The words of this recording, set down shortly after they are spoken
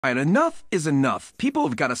Alright, enough is enough. People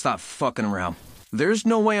have got to stop fucking around. There's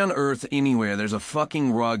no way on earth anywhere there's a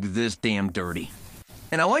fucking rug this damn dirty.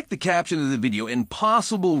 And I like the caption of the video,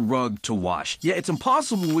 impossible rug to wash. Yeah, it's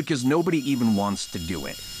impossible because nobody even wants to do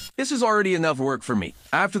it. This is already enough work for me.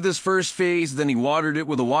 After this first phase, then he watered it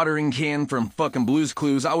with a watering can from fucking Blue's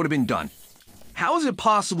Clues, I would have been done. How is it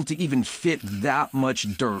possible to even fit that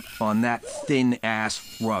much dirt on that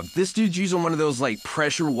thin-ass rug? This dude's using one of those, like,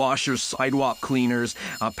 pressure washers, sidewalk cleaners,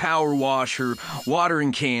 a power washer,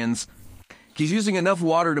 watering cans. He's using enough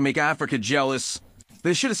water to make Africa jealous.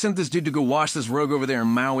 They should have sent this dude to go wash this rug over there in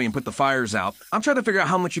Maui and put the fires out. I'm trying to figure out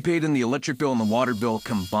how much you paid in the electric bill and the water bill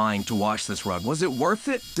combined to wash this rug. Was it worth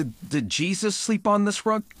it? Did Jesus sleep on this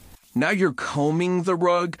rug? Now you're combing the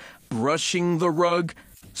rug, brushing the rug,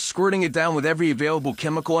 squirting it down with every available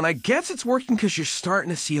chemical, and I guess it's working because you're starting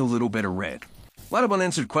to see a little bit of red. A lot of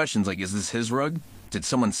unanswered questions like, is this his rug? Did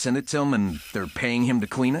someone send it to him and they're paying him to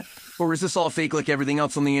clean it? Or is this all fake like everything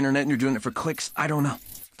else on the internet and you're doing it for clicks? I don't know.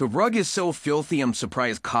 The rug is so filthy, I'm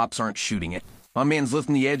surprised cops aren't shooting it. My man's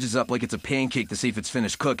lifting the edges up like it's a pancake to see if it's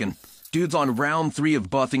finished cooking. Dude's on round 3 of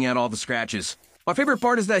buffing out all the scratches. My favorite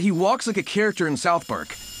part is that he walks like a character in South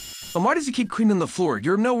Park. And why does he keep cleaning the floor?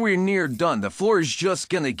 You're nowhere near done. The floor is just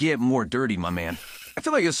gonna get more dirty, my man. I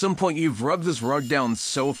feel like at some point you've rubbed this rug down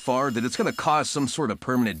so far that it's gonna cause some sort of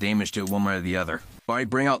permanent damage to it one way or the other. Alright,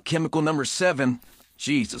 bring out chemical number 7.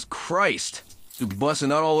 Jesus Christ. Dude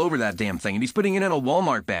busting out all over that damn thing, and he's putting it in a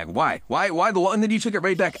Walmart bag. Why? Why the one? And then you took it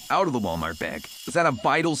right back out of the Walmart bag. Is that a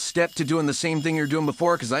vital step to doing the same thing you're doing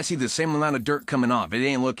before? Because I see the same amount of dirt coming off. It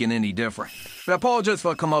ain't looking any different. But I apologize if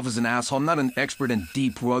I come off as an asshole. I'm not an expert in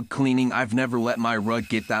deep rug cleaning. I've never let my rug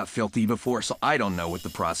get that filthy before, so I don't know what the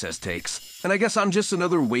process takes. And I guess I'm just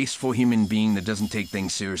another wasteful human being that doesn't take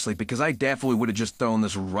things seriously, because I definitely would have just thrown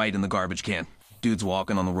this right in the garbage can. Dude's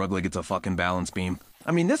walking on the rug like it's a fucking balance beam.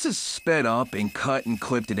 I mean, this is sped up and cut and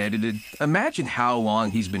clipped and edited. Imagine how long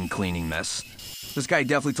he's been cleaning this. This guy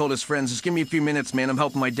definitely told his friends, just give me a few minutes, man. I'm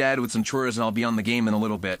helping my dad with some chores and I'll be on the game in a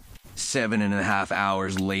little bit. 7.5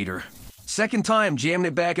 hours later. Second time, jamming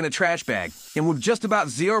it back in a trash bag. And with just about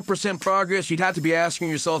 0% progress, you'd have to be asking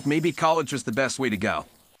yourself, maybe college was the best way to go.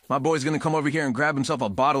 My boy's gonna come over here and grab himself a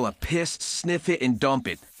bottle of piss, sniff it, and dump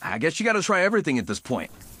it. I guess you gotta try everything at this point.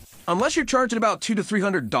 Unless you're charging about $200 to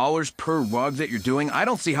 $300 per rug that you're doing, I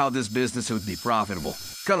don't see how this business would be profitable.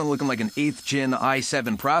 Kinda looking like an 8th gen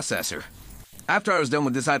i7 processor. After I was done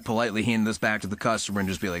with this, I'd politely hand this back to the customer and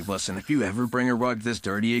just be like, listen, if you ever bring a rug this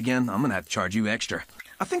dirty again, I'm gonna have to charge you extra.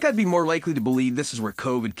 I think I'd be more likely to believe this is where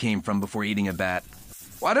COVID came from before eating a bat.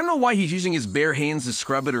 Well, I don't know why he's using his bare hands to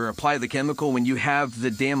scrub it or apply the chemical when you have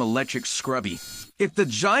the damn electric scrubby. If the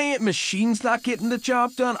giant machine's not getting the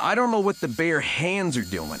job done, I don't know what the bare hands are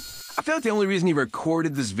doing. I feel like the only reason he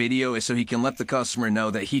recorded this video is so he can let the customer know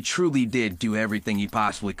that he truly did do everything he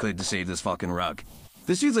possibly could to save this fucking rug.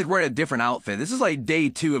 This dude's like wearing a different outfit. This is like day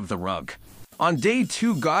 2 of the rug. On day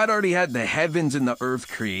 2, God already had the heavens and the earth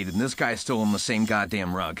created, and this guy's still on the same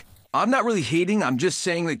goddamn rug. I'm not really hating, I'm just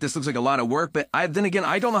saying like this looks like a lot of work, but then again,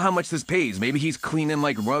 I don't know how much this pays. Maybe he's cleaning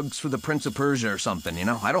like rugs for the Prince of Persia or something, you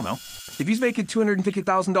know? I don't know. If he's making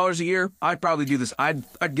 $250,000 a year, I'd probably do this. I'd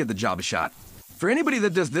give the job a shot. For anybody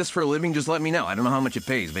that does this for a living, just let me know. I don't know how much it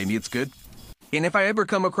pays. Maybe it's good. And if I ever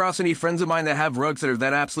come across any friends of mine that have rugs that are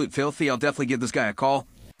that absolute filthy, I'll definitely give this guy a call.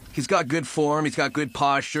 He's got good form, he's got good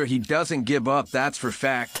posture, he doesn't give up, that's for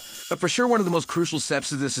fact. But for sure one of the most crucial steps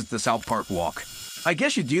to this is the South Park walk. I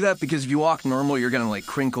guess you do that because if you walk normal, you're gonna like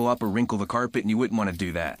crinkle up or wrinkle the carpet, and you wouldn't want to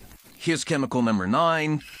do that. Here's chemical number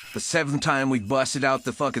 9, the 7th time we've busted out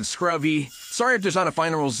the fucking scrubby. Sorry if there's not a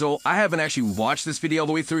final result. I haven't actually watched this video all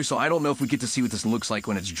the way through, so I don't know if we get to see what this looks like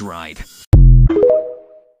when it's dried.